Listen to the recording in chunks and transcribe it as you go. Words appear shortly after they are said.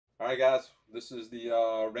All right, guys. This is the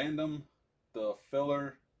random, the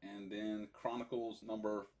filler, and then Chronicles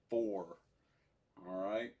number 4. All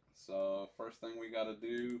right. So first thing we got to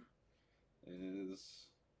do is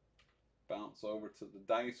bounce over to the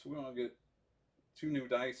dice. We're gonna get two new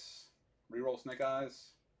dice. Reroll Snake Eyes.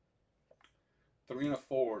 3 and a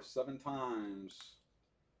 4, 7 times.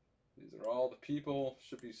 These are all the people.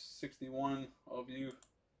 Should be 61 of you.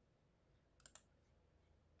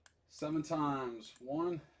 7 times.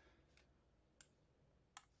 1,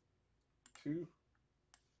 2,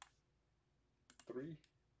 3,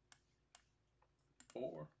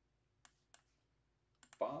 4,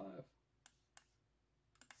 5,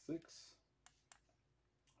 6,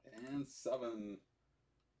 and 7.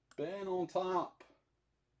 Ben on top.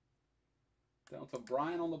 Down to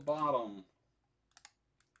Brian on the bottom.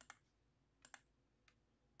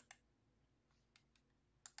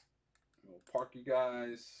 We'll park you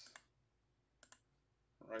guys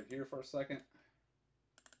right here for a second.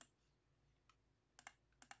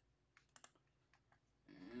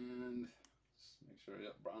 And just make sure,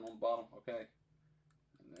 yep, Brian on the bottom. Okay.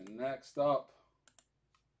 And then next up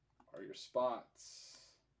are your spots.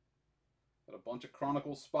 Got a bunch of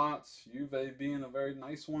Chronicle spots. Juve being a very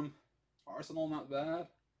nice one. Arsenal, not bad.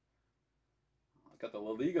 Got the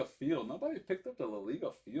La Liga field. Nobody picked up the La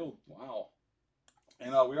Liga field. Wow.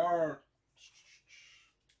 And we are...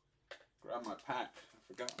 Grab my pack. I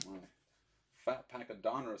forgot my fat pack of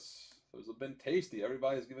Donruss. Those have been tasty.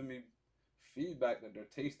 Everybody's giving me feedback that they're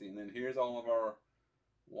tasty. And then here's all of our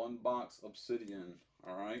one box Obsidian.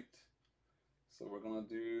 All right. So we're going to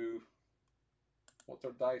do... What's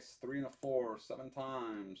our dice? 3 and a 4, 7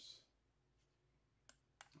 times.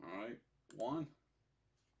 All right. 1,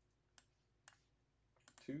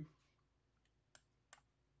 2,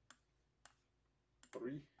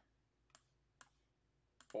 3,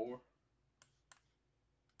 4,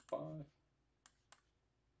 5,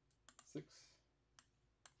 6,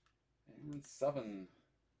 and 7.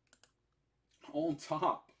 On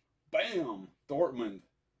top. Bam! Dortmund.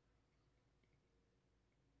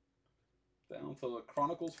 Down to the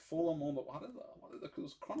Chronicles. Fulham on the... Why did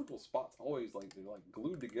those Chronicles spots always like they're like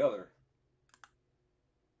glued together?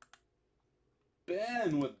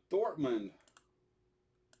 Ben with Dortmund.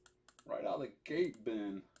 Right out of the gate,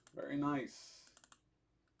 Ben. Very nice.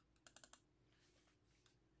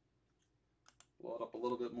 Blow it up a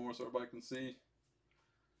little bit more so everybody can see.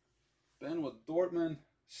 Ben with Dortmund.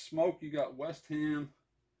 Smoke, you got West Ham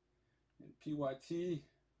and PYT.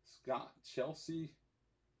 Scott, Chelsea.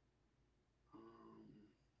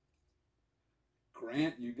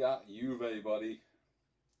 Grant, you got Juve, buddy.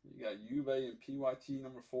 You got Juve and PYT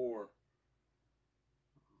number 4.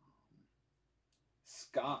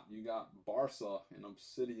 Scott, you got Barca and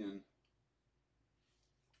Obsidian.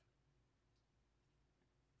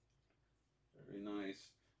 Very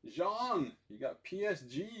nice. Jean, you got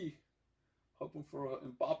PSG. Hoping for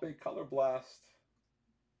an Mbappe color blast.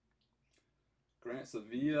 Grant,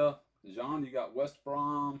 Sevilla. Jean, you got West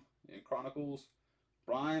Brom and Chronicles.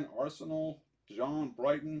 Brian, Arsenal. John,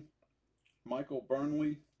 Brighton. Michael,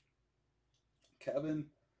 Burnley. Kevin,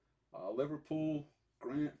 Liverpool.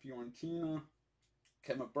 Grant, Fiorentina.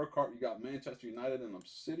 Kevin Burkhart, you got Manchester United and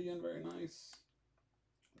Obsidian. Very nice.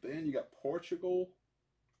 Ben, you got Portugal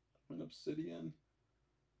and Obsidian.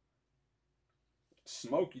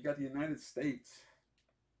 Smoke, you got the United States.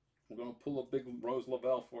 I'm going to pull a big Rose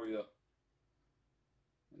Lavelle for you.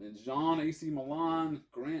 And then John, AC Milan.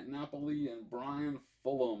 Grant, Napoli. And Brian,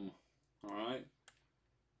 Fulham. All right.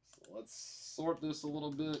 So let's sort this a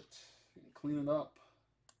little bit and clean it up.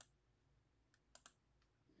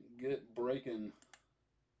 And get breaking.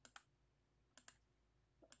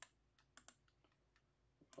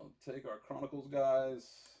 I'll take our Chronicles guys.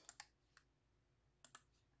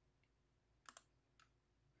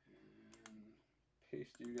 And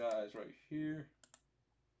paste you guys right here.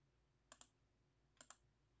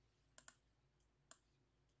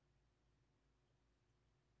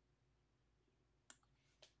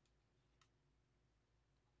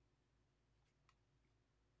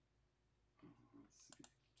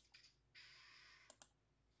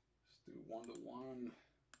 Let's do 1-to-1.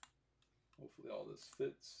 Hopefully all this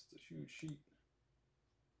fits. It's a huge sheet.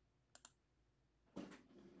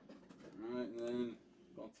 Alright, and then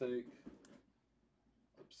I'm going to take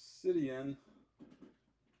Obsidian.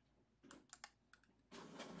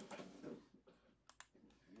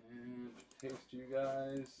 And paste you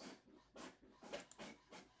guys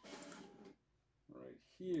right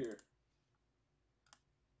here.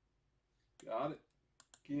 Got it?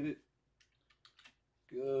 Get it?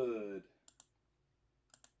 Good.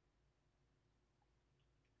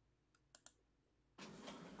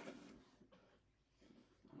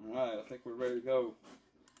 think we're ready to go.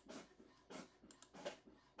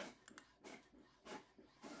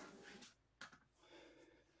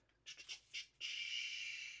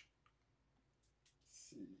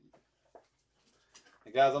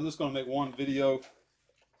 Hey guys, I'm just going to make one video.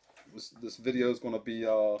 This video is going to be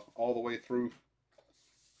all the way through.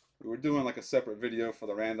 We're doing like a separate video for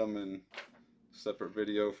the random and separate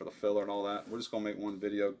video for the filler and all that. We're just going to make one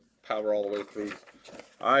video, power all the way through.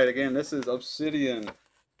 Alright, again, this is Obsidian.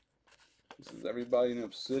 This is everybody in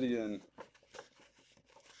Obsidian.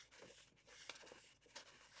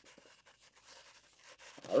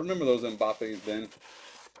 I remember those Mbappe's, Ben.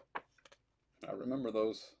 I remember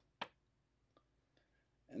those.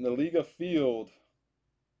 And the Liga Field.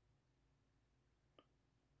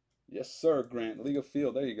 Yes, sir, Grant. Liga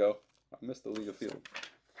Field. There you go. I missed the Liga Field.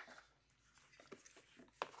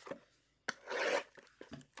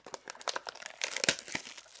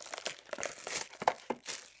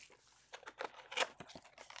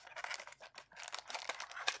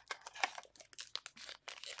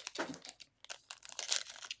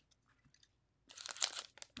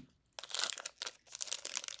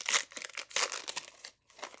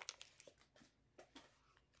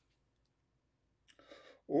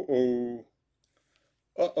 Uh-oh.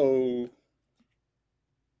 Uh-oh.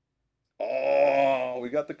 Oh, we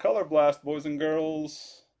got the color blast, boys and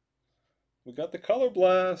girls. We got the color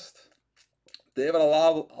blast. David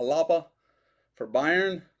Alaba for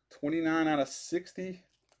Bayern. 29 out of 60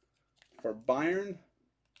 for Bayern.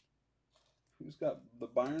 Who's got the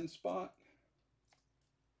Bayern spot?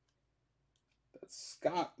 That's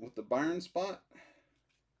Scott with the Bayern spot.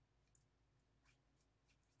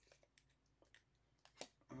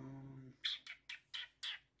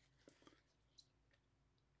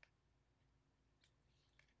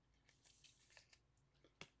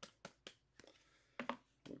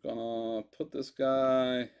 We're gonna put this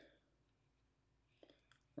guy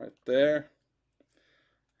right there.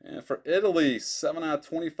 And for Italy, 7 out of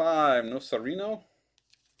 25, Nocerino.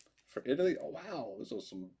 For Italy, oh wow, those are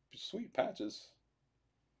some sweet patches.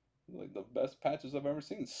 Like the best patches I've ever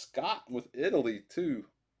seen. Scott with Italy too.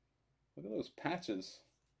 Look at those patches.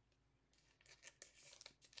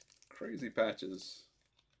 Crazy patches.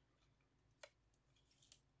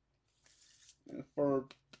 And for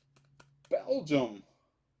Belgium,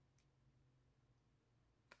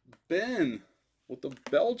 Ben with the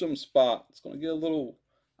Belgium spot. It's going to get a little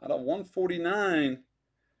out of 149.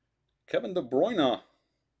 Kevin De Bruyne. A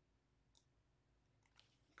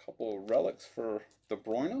couple of relics for De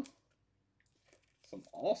Bruyne. Some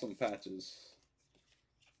awesome patches.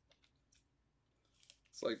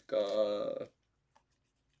 It's like,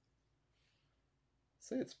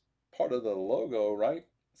 say it's part of the logo, right?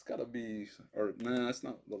 It's got to be, or nah, it's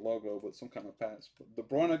not the logo, but some kind of patch. But De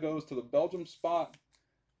Bruyne goes to the Belgium spot.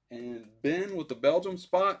 And Ben with the Belgium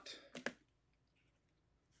spot.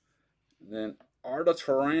 And then Arda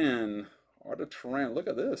Turan. Arda Turan, look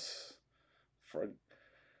at this. For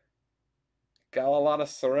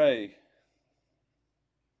Galatasaray.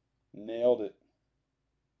 Nailed it.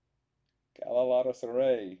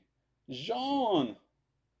 Galatasaray. Jean.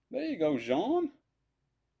 There you go, Jean.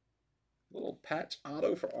 Little patch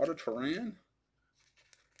auto for Arda Turan.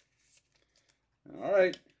 All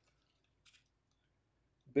right.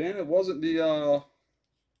 Ben, it wasn't the,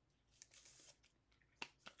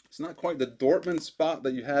 it's not quite the Dortmund spot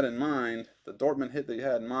that you had in mind, the Dortmund hit that you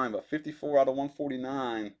had in mind, but 54 out of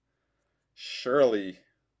 149, Shirley.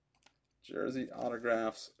 Jersey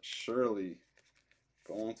autographs, Shirley.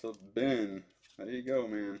 Going to Ben. There you go,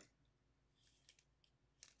 man.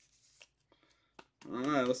 All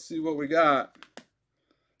right, let's see what we got.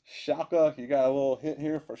 Schalke, you got a little hit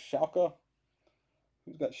here for Schalke.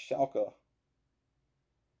 Who's got Schalke?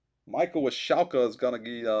 Michael with Schalke is going to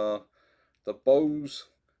get the Bose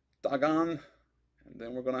Dagon. And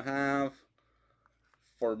then we're going to have,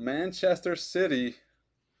 for Manchester City,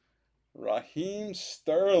 Raheem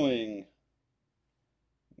Sterling.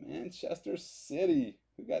 Manchester City.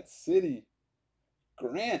 Who got City?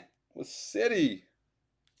 Grant with City.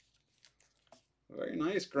 Very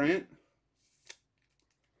nice, Grant.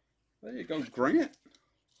 There you go, Grant.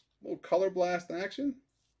 A little color blast action.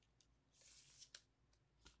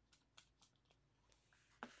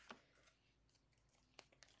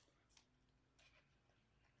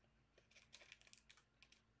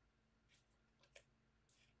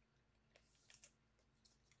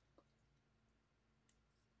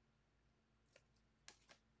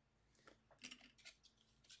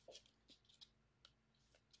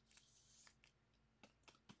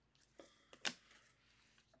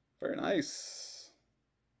 Very nice.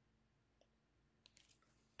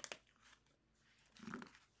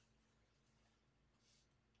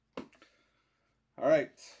 All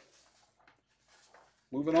right.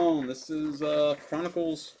 Moving on. This is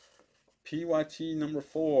Chronicles PYT number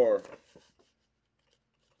 4.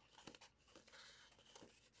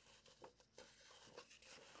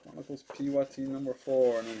 Chronicles PYT number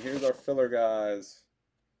 4. And then here's our filler guys.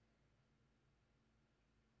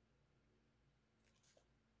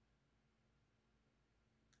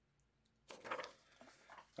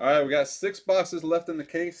 All right, we got 6 boxes left in the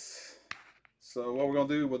case. So what we're gonna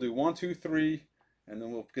do, we'll do 1, 2, 3, and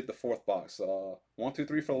then we'll get the 4th box. 1, 2,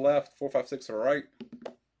 3 for the left, 4, 5, 6 for the right,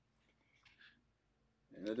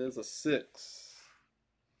 and it is a 6.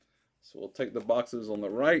 So we'll take the boxes on the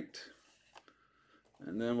right,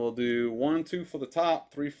 and then we'll do 1, 2 for the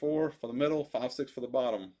top, 3, 4 for the middle, 5, 6 for the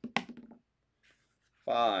bottom.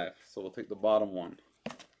 5. So we'll take the bottom one.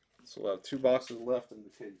 So we'll have 2 boxes left in the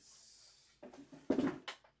case.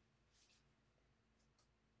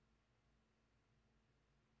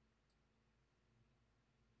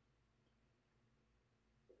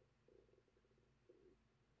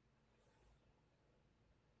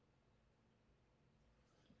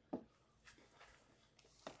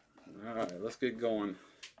 All right, let's get going.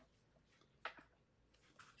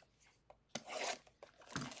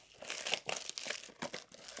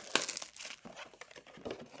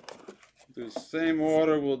 Do the same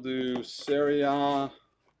order. We'll do Serie A,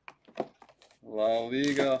 La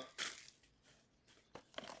Liga,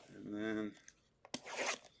 and then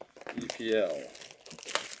EPL.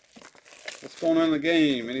 What's going on in the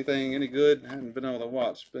game? Anything any good? I haven't been able to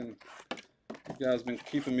watch. You guys been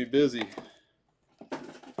keeping me busy.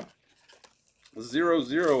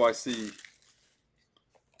 0-0 I see.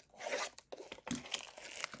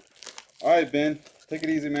 Alright, Ben. Take it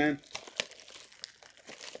easy, man.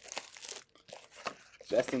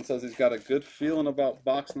 Justin says he's got a good feeling about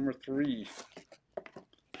box number 3.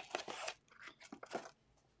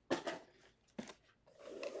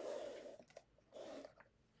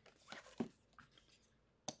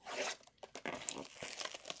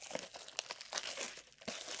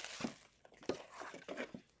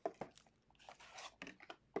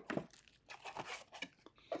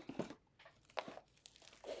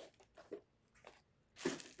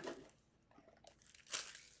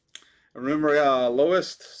 Remember,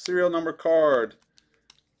 lowest serial number card,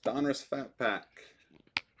 Donruss Fat Pack,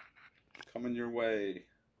 coming your way.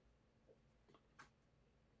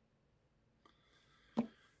 All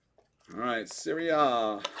right, Serie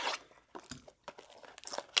A.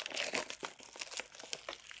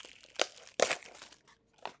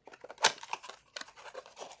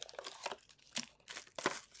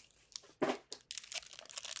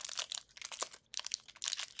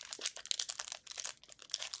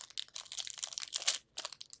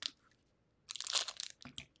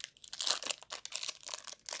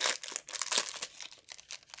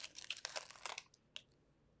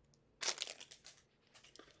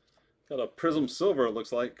 Got a Prism Silver, it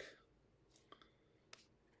looks like.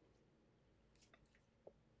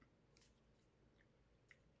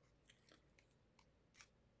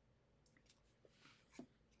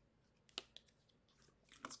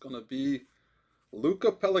 It's going to be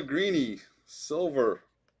Luca Pellegrini, Silver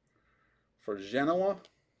for Genoa.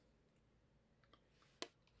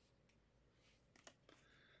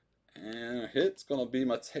 And a hit's going to be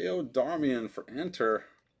Matteo Darmian for Inter.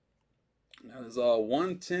 That is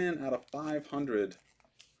 110 out of 500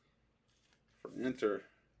 for Inter.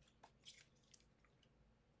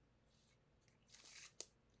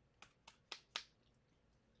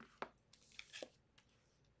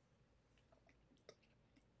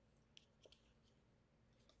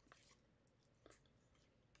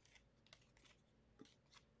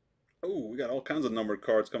 Oh, we got all kinds of numbered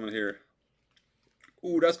cards coming here.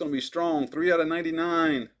 Ooh, that's going to be strong. 3 out of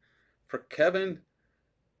 99 for Kevin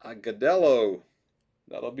Agudelo.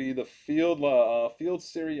 That'll be the Field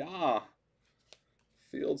Serie A.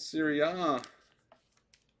 Field Serie A.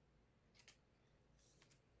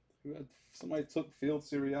 Somebody took Field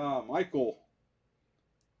Serie A. Michael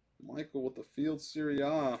with the Field Serie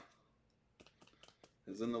A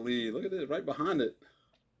is in the lead. Look at it, right behind it.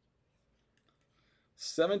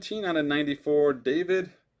 17 out of 94, David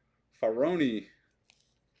Faroni.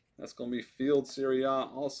 That's going to be Field Serie A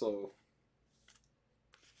also.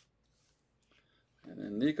 And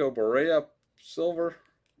then Nico Barea, silver,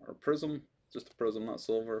 or prism, just a prism, not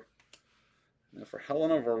silver. And then for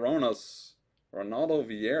Helena Verona's, Ronaldo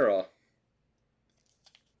Vieira.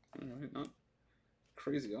 All right, not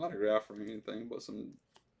crazy autograph or anything, but some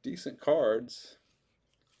decent cards.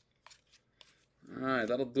 All right,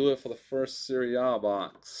 that'll do it for the first Serie A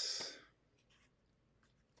box.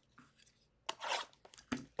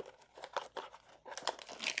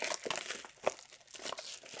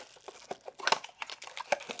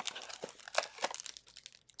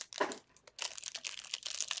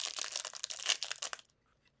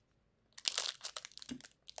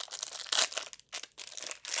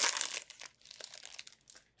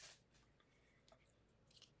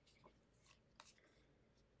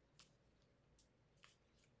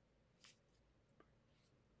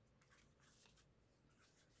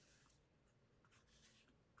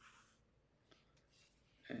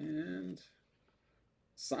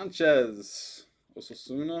 Sanchez,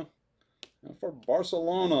 Osasuna. And for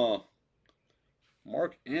Barcelona,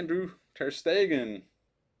 Marc-André ter Stegen.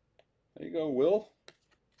 There you go, Will.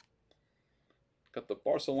 Got the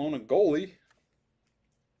Barcelona goalie.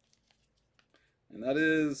 And that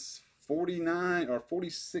is 49 or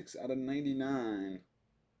 46 out of 99.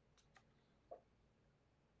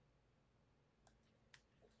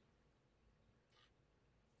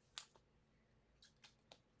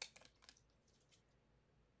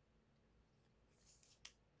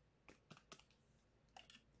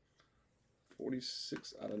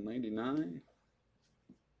 $46 out of 99.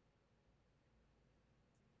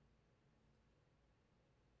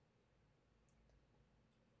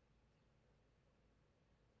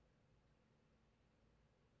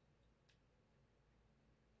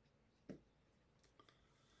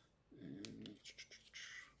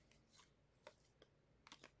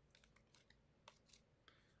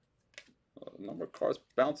 Number of cards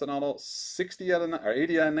bouncing out all 60 out of or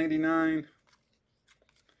 80 out of 99.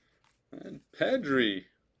 And Pedri.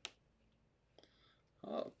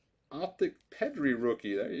 Optic Pedri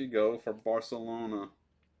rookie. There you go for Barcelona.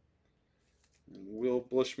 And Will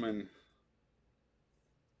Bushman.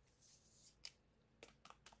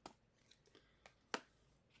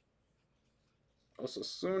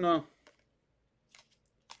 Osasuna.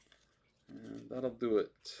 And that'll do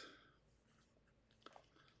it.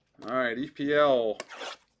 All right, EPL.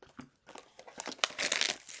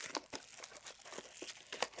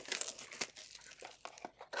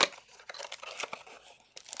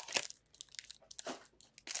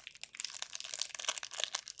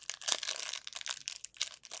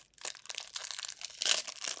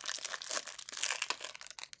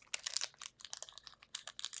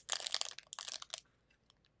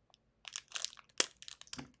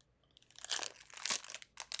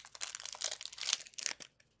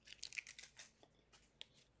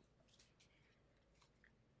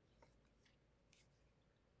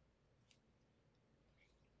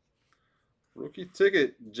 Rookie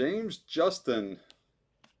ticket, James Justin.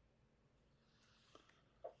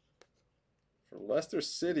 For Leicester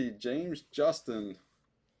City, James Justin.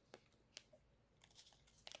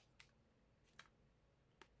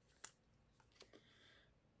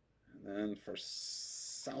 And then for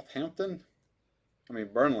Southampton,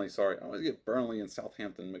 Burnley, sorry. I always get Burnley and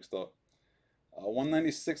Southampton mixed up.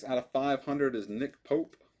 196 out of 500 is Nick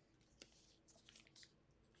Pope.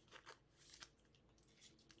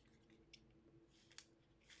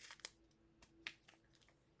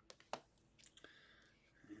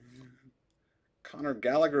 Conor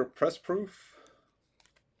Gallagher press proof.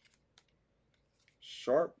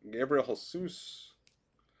 Sharp, Gabriel Jesus.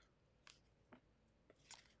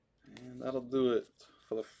 And that'll do it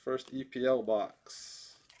for the first EPL box.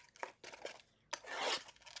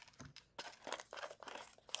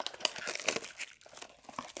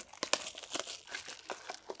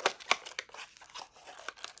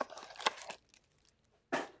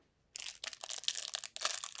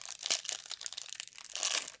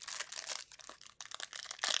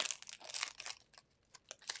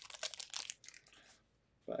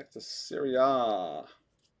 Back to Serie A.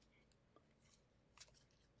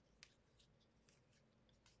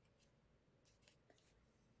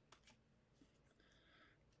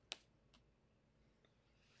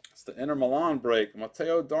 It's the Inter Milan break.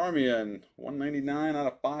 Matteo Darmian, 199 out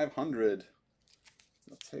of 500.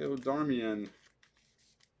 Matteo Darmian.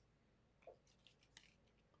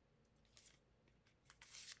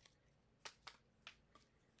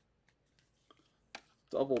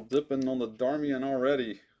 Double dipping on the Darmian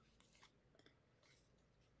already.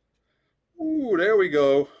 Ooh, there we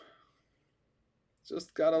go.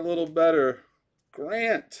 Just got a little better.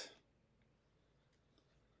 Grant.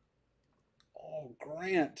 Oh,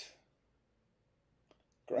 Grant.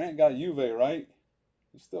 Grant got Juve, right?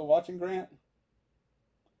 You still watching, Grant?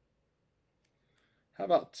 How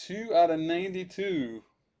about 2 out of 92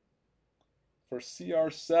 for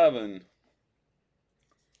CR7?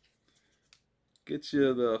 Get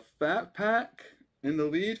you the Fat Pack in the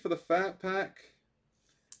lead for the Fat Pack.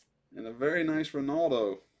 And a very nice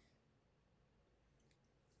Ronaldo.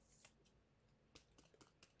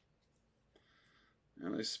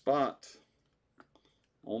 And a spot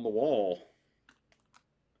on the wall.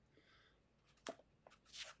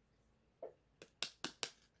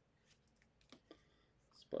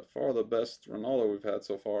 It's by far the best Ronaldo we've had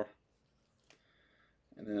so far.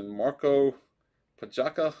 And then Marco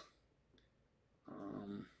Pajaka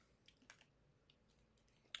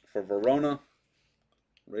for Verona.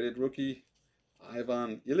 Rated rookie,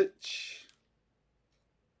 Ivan Illich.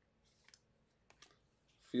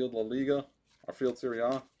 Field La Liga, or Field Serie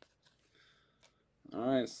A. All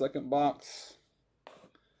right, second box.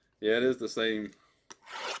 Yeah, it is the same.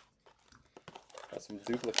 Got some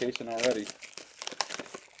duplication already.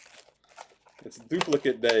 It's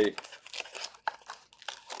duplicate day.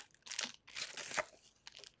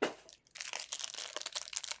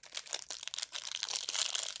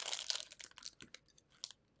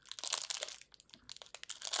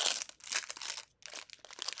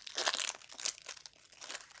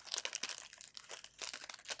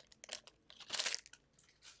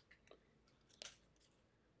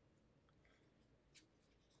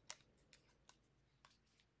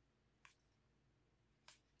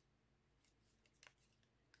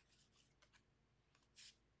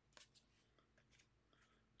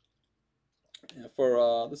 And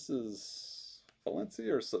for this is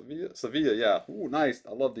Valencia or Sevilla? Sevilla, yeah. Ooh, nice.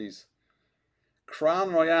 I love these.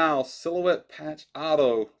 Crown Royale Silhouette Patch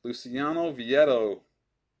Auto Luciano Vieto.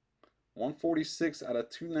 146 out of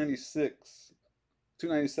 296.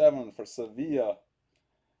 297 for Sevilla.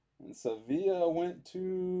 And Sevilla went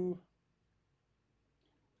to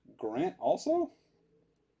Grant also?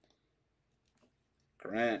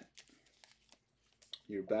 Grant,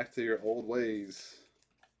 you're back to your old ways.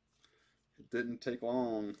 It didn't take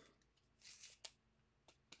long.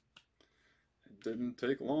 It didn't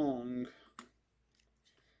take long.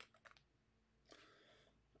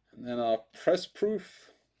 And then press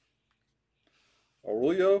proof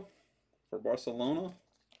Aurelio for Barcelona.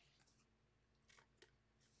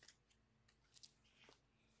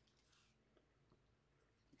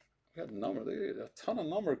 We got a ton of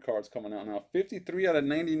numbered cards coming out now. 53 out of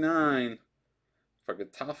 99 for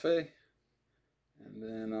Getafe. And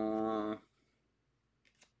then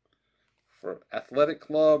for Athletic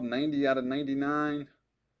Club, 90 out of 99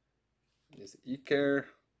 is Iker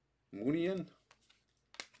Munian.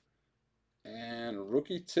 And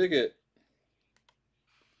rookie ticket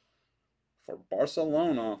for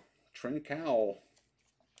Barcelona, Trincao.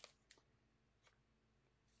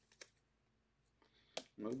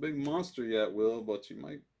 No big monster yet, Will, but you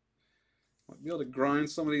might be able to grind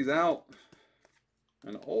some of these out.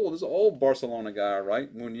 And this is an old Barcelona guy,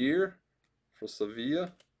 right? Munir for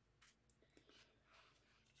Sevilla.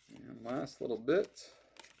 And last little bit.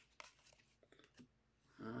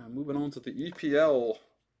 Moving on to the EPL.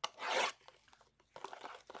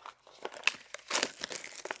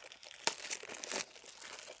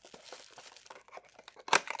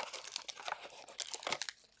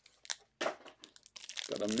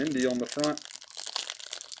 Got a Mindy on the front.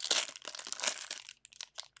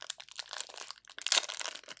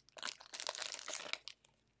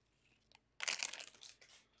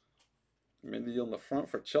 Mindy on the front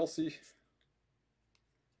for Chelsea.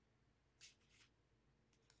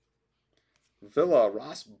 Villa,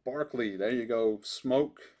 Ross Barkley. There you go.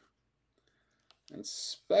 Smoke. And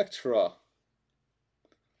Spectra.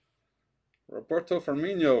 Roberto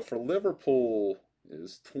Firmino for Liverpool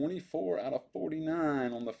is 24 out of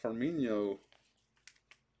 49 on the Firmino.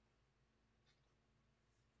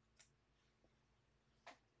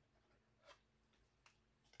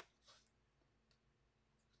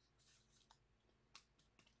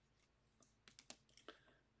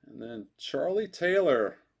 And then Charlie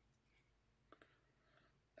Taylor.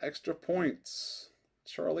 Extra points.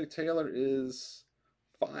 Charlie Taylor is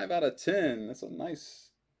 5 out of 10. That's a nice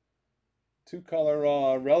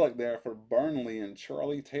two-color relic there for Burnley and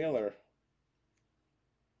Charlie Taylor.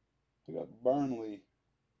 We got Burnley.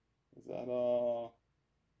 Is that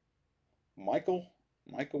Michael?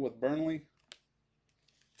 Michael with Burnley.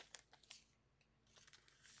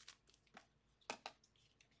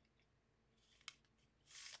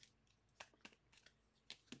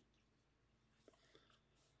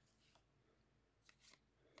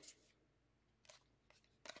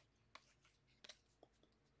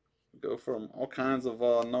 Go from all kinds of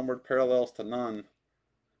numbered parallels to none.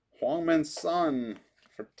 Heung-min Son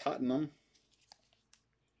for Tottenham.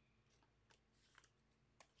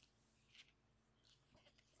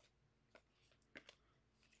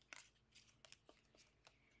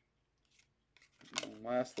 And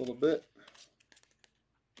last little bit.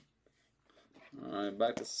 All right,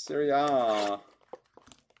 back to Serie A.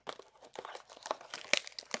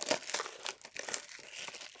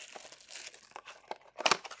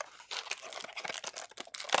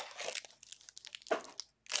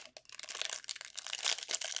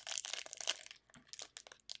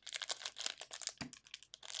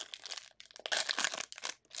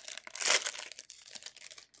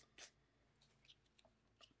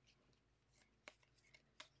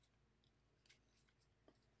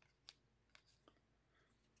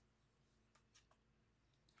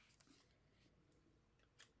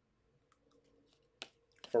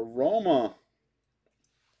 For Roma,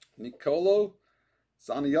 Nicolo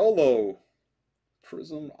Zaniolo.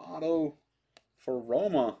 Prism Auto for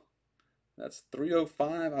Roma. That's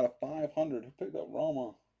 305 out of 500. Who picked up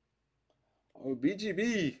Roma? Oh,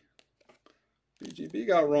 BGB. BGB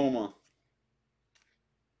got Roma.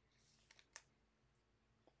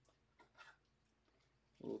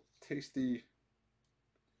 A little tasty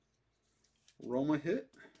Roma hit.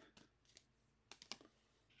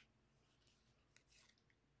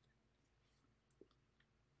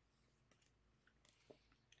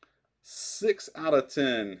 Six out of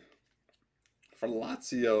 10 for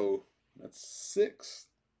Lazio. That's 6.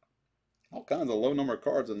 All kinds of low number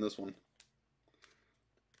cards in this one.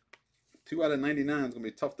 2 out of 99 is going to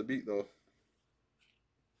be tough to beat, though.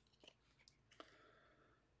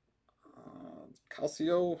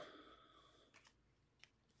 Calcio.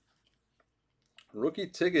 Rookie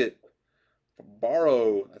ticket for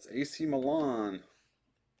Barrow. That's AC Milan.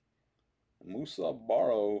 Musa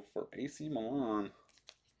Barrow for AC Milan.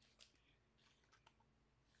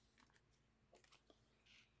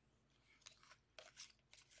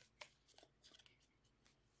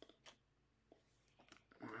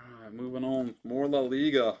 All right, moving on. More La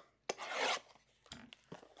Liga.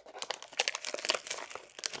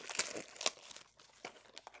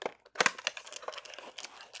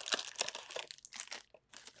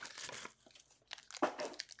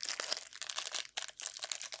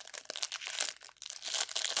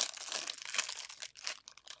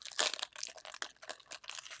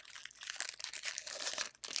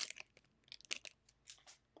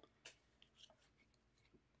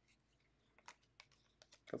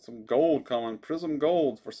 Got some gold coming. Prism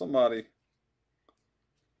gold for somebody.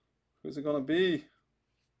 Who's it going to be?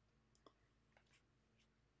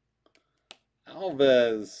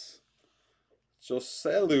 Alves.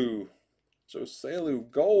 Joselu. Joselu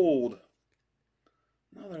gold.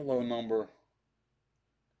 Another low number.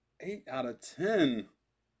 8 out of 10.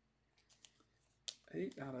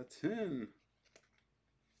 8 out of 10.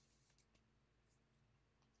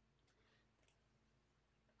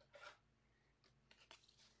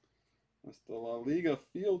 That's the La Liga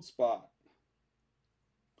field spot.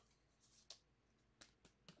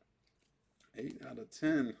 8 out of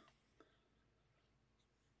 10.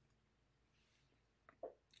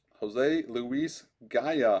 Jose Luis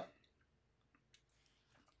Gaia.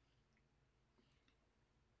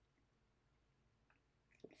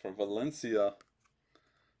 For Valencia.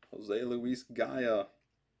 Jose Luis Gaia.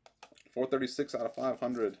 436 out of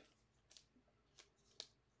 500.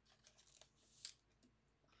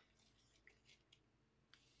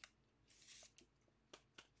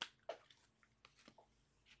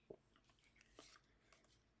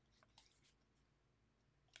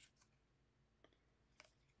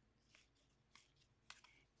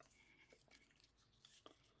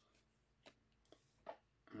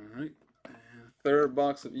 All right, and third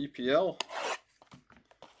box of EPL.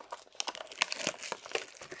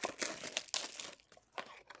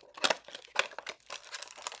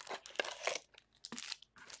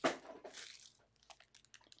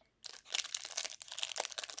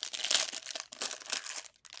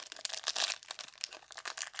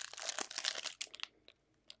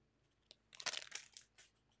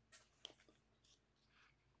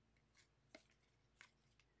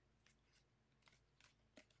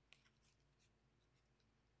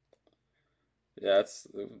 Yeah, it's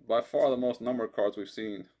by far the most numbered cards we've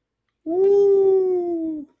seen.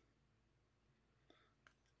 Woo!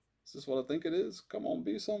 Is this what I think it is? Come on,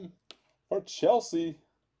 be some. For Chelsea.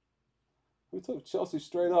 Who took Chelsea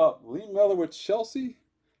straight up? Lee Miller with Chelsea?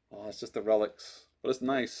 Oh, it's just the relics. But it's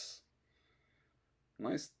nice.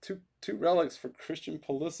 Nice two relics for Christian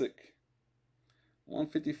Pulisic.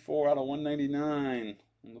 154 out of 199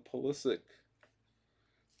 on the Pulisic.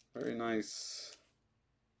 Very nice.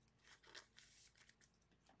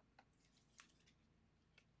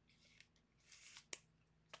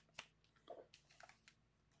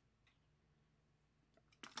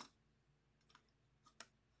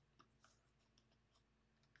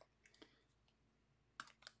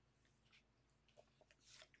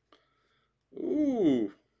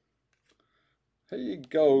 Ooh. Here you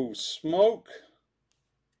go, Smoke.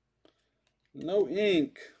 No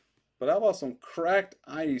ink. But how about some cracked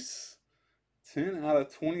ice? 10 out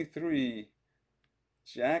of 23.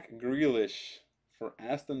 Jack Grealish for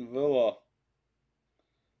Aston Villa.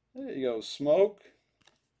 There you go, Smoke.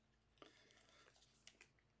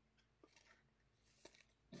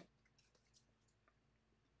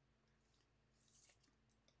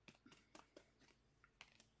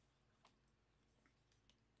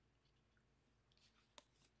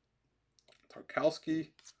 Tarkowski.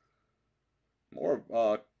 More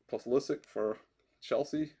Pulisic for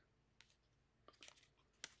Chelsea.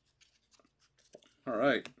 All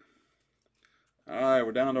right. All right,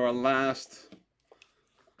 we're down to our last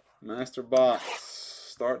master box.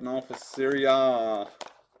 Starting off with Serie A.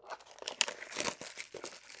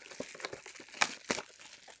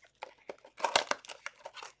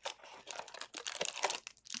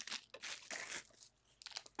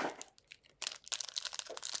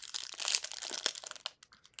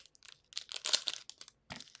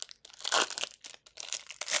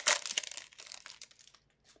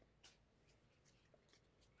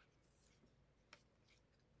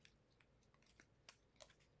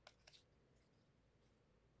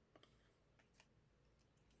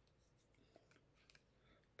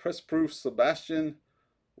 Press proof Sebastian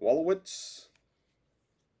Wolowitz.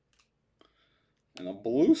 And a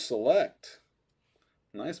blue select.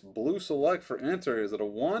 Nice blue select for Inter. Is it a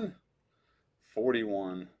 1?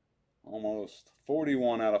 41. Almost.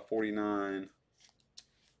 41 out of 49.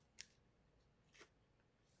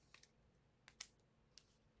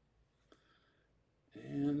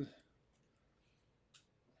 And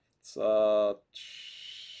it's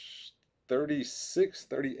 36,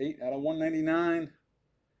 38 out of 199.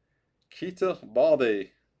 Keita Balde.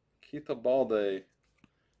 Keita Balde.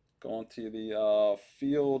 Going to the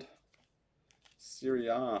field Serie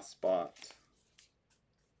A spot.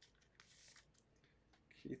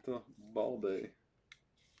 Keita Balde.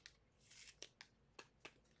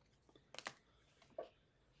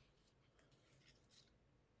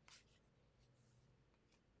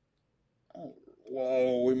 Oh,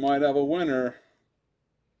 whoa, we might have a winner.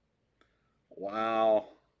 Wow.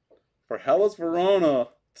 For Hellas Verona,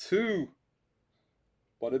 2.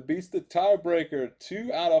 But it beats the tiebreaker,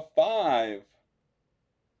 2 out of 5.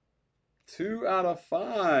 2 out of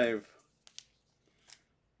 5.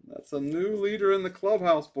 That's a new leader in the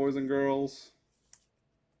clubhouse, boys and girls.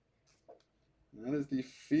 That is the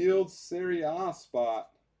field Serie A spot.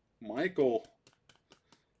 Michael.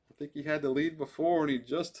 I think he had the lead before and he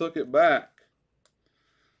just took it back.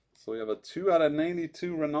 So we have a 2 out of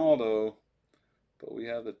 92 Ronaldo. But we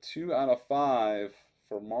have the 2 out of 5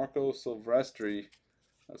 for Marco Silvestri.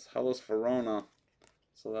 That's Hellas Verona.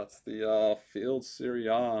 So that's the field Serie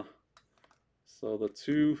A. So the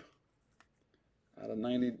 2 out of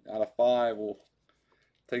 90 out of 5 will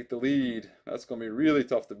take the lead. That's going to be really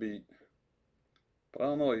tough to beat. But I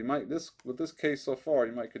don't know, you might with this case so far,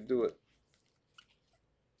 you might could do it.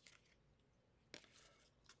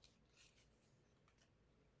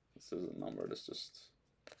 This isn't numbered, it's just.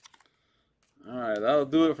 Alright, that'll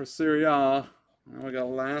do it for Serie A. Now we got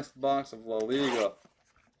last box of La Liga.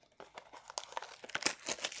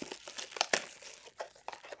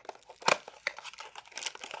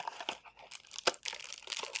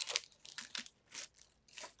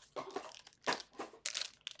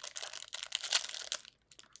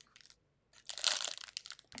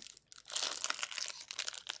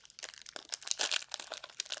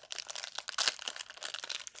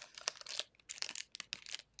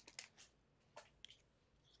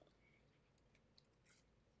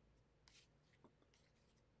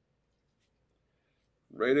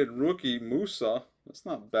 Rated rookie Musa. That's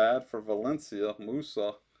not bad for Valencia.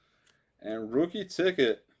 Musa. And rookie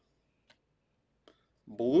ticket.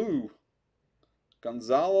 Blue.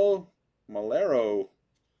 Gonzalo Malero.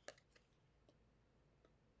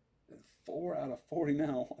 4 out of 40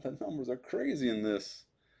 now. The numbers are crazy in this.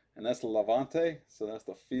 And that's Levante. So that's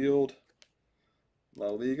the field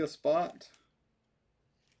La Liga spot.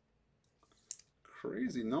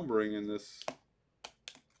 Crazy numbering in this.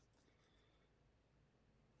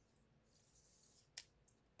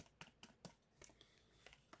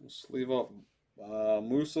 We'll sleeve up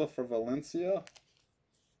Musa for Valencia.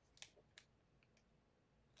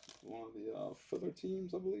 One of the filler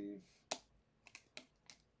teams, I believe.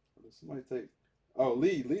 Or did somebody take? Oh,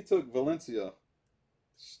 Lee. Lee took Valencia.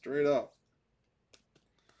 Straight up.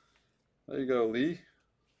 There you go, Lee.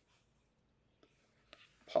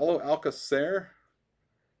 Paulo Alcacer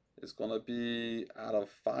is going to be out of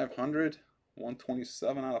 500.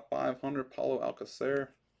 127 out of 500. Paulo Alcacer.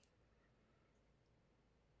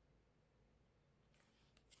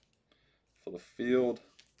 For the field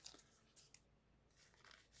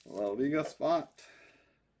La Liga spot.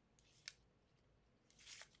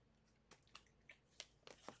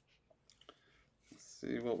 Let's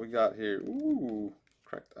see what we got here. Ooh,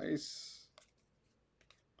 cracked ice.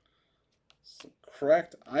 Some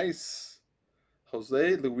cracked ice.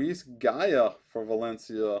 Jose Luis Gaia for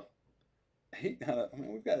Valencia. I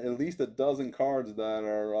mean, we've got at least a dozen cards that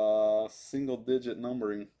are single-digit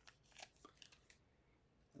numbering.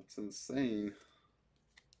 That's insane.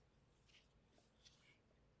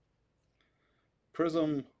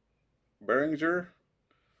 Prism Behringer.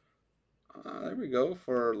 There we go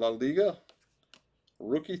for La Liga.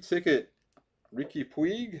 Rookie ticket, Ricky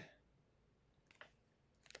Puig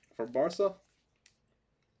for Barca.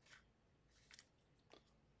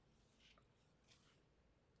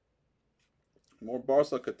 More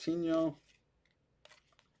Barca Coutinho.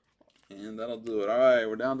 And that'll do it. All right,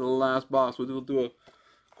 we're down to the last box. We'll do a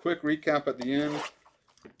quick recap at the end.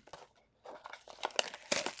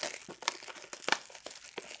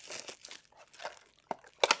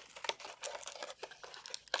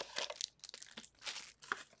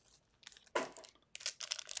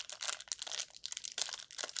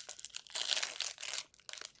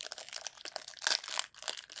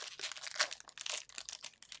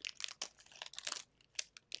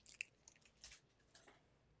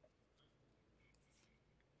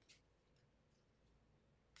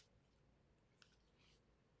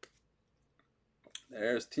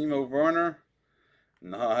 There's Timo Werner.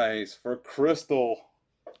 Nice for Crystal.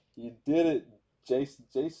 You did it, Jason.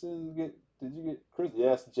 Did you get Chris?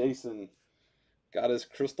 Yes, Jason got his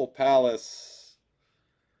Crystal Palace.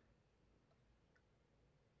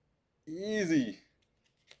 Easy.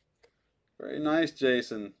 Very nice,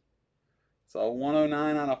 Jason. It's a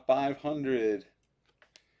 109 out of 500.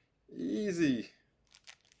 Easy.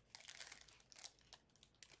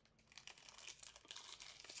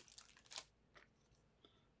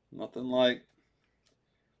 Nothing like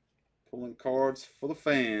pulling cards for the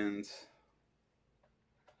fans.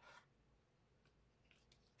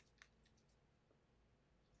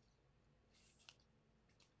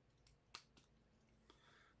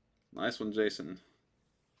 Nice one, Jason.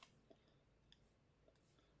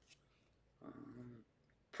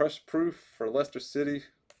 Press proof for Leicester City.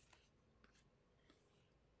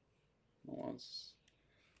 Once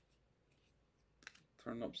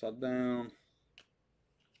turned upside down.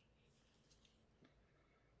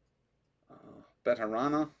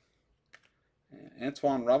 Betarana. And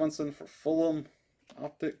Antoine Robinson for Fulham.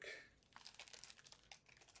 Optic.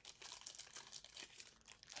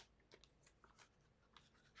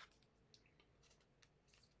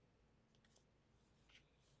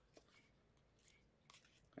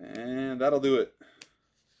 And that'll do it.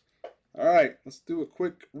 All right, let's do a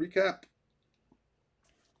quick recap.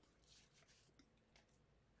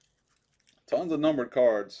 Tons of numbered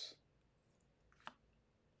cards.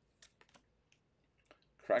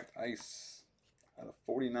 Cracked ice out of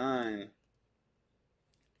 49.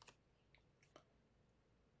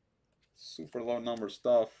 Super low number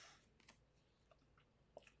stuff.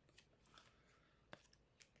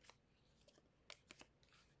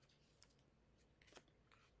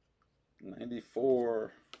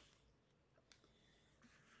 '94.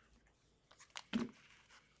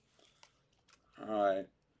 All right.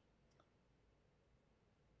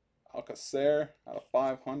 Alcacer out of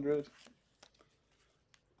 500.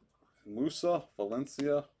 Musa,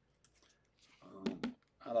 Valencia,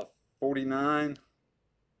 out of 49.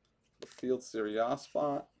 The Field Serie A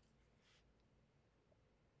spot.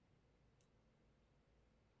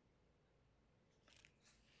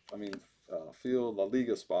 Field La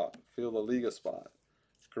Liga spot. Field La Liga spot.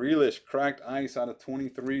 Grealish, cracked ice out of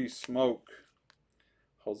 23. Smoke.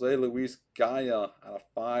 Jose Luis Gaia out of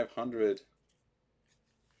 500.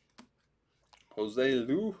 Jose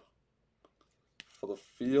Lu for the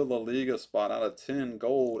Field La Liga spot out of 10.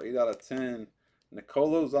 Gold, 8 out of 10.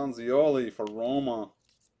 Nicolo Zanzioli for Roma.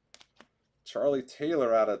 Charlie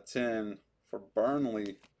Taylor out of 10 for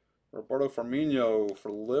Burnley. Roberto Firmino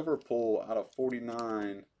for Liverpool out of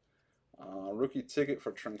 49. Rookie ticket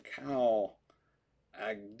for Trincao.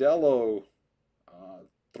 Agdello,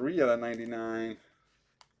 3 out of 99.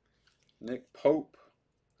 Nick Pope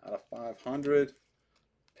out of 500.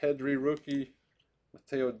 Pedri rookie.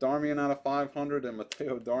 Matteo Darmian out of 500 and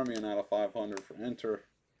Matteo Darmian out of 500 for Inter.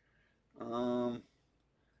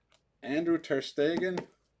 Andrew Ter Stegen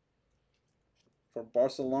for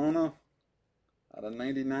Barcelona out of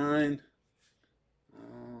 99.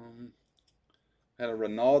 Had a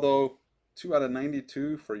Ronaldo, 2 out of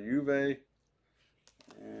 92 for Juve.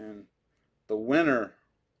 And the winner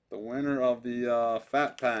of the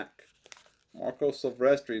Fat Pack, Marco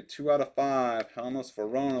Silvestri, 2 out of 5. Hellas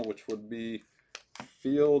Verona, which would be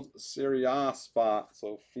Field Serie A spot.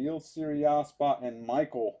 So Field Serie A spot, and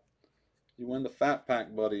Michael, you win the Fat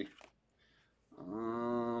Pack, buddy.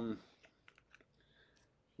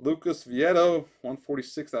 Lucas Vieto,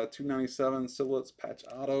 146 out of 297. Silhouettes patch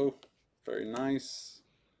auto, very nice.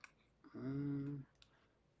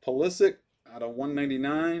 Pulisic out of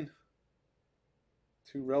 199.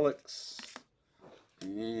 2 relics.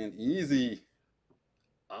 And easy.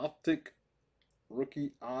 Optic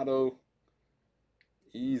rookie auto.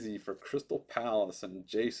 Easy for Crystal Palace and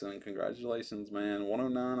Jason. Congratulations, man.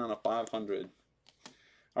 109 on a 500.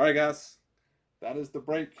 All right, guys. That is the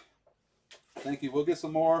break. Thank you. We'll get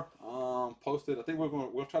some more posted. I think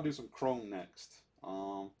we'll try to do some Chrome next.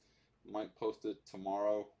 Might post it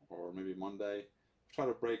tomorrow or maybe Monday. Try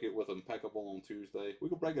to break it with Impeccable on Tuesday. We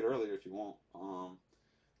can break it earlier if you want.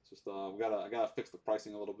 Just I gotta fix the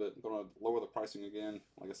pricing a little bit. I'm gonna lower the pricing again,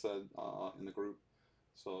 like I said, in the group.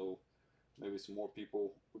 So maybe some more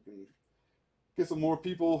people. We can get some more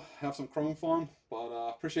people, have some Chrome fun. But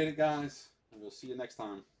appreciate it, guys, and we'll see you next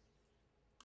time.